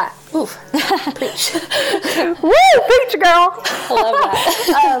 Yeah. Oof. Preach. Woo! Preach, girl. I love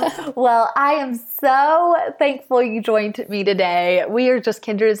that. Well, I am so thankful you joined me today. We are just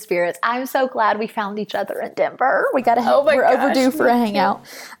kindred spirits. I'm so glad we found each other in Denver. We're overdue for a hangout.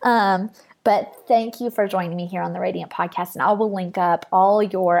 But thank you for joining me here on the Radiant Podcast. And I will link up all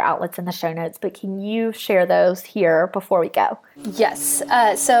your outlets in the show notes. But can you share those here before we go? Yes.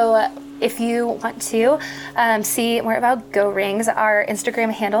 So if you want to see more about Go Rings, our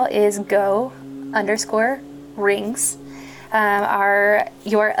Instagram handle is go_rings. Our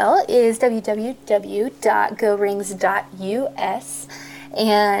URL is www.gorings.us.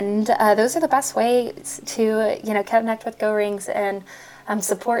 And those are the best ways to, connect with Go Rings and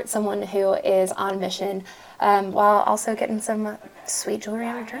support someone who is on mission while also getting some sweet jewelry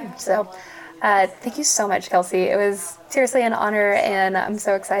in return. So thank you so much, Kelsey. It was seriously an honor, and I'm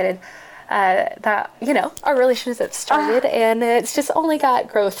so excited that, our relationship started, and it's just only got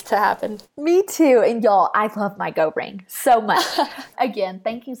growth to happen. Me too. And y'all, I love my Go Ring so much. Again,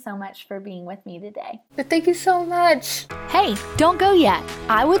 thank you so much for being with me today. Thank you so much. Hey, don't go yet.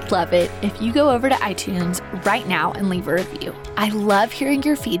 I would love it if you go over to iTunes right now and leave a review. I love hearing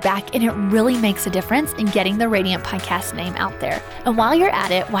your feedback, and it really makes a difference in getting the Radiant Podcast name out there. And while you're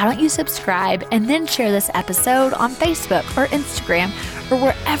at it, why don't you subscribe and then share this episode on Facebook or Instagram or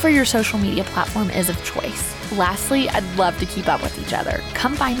wherever your social media platform is of choice. Lastly, I'd love to keep up with each other.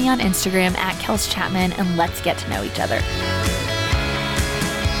 Come find me on Instagram @KelsChapman and let's get to know each other.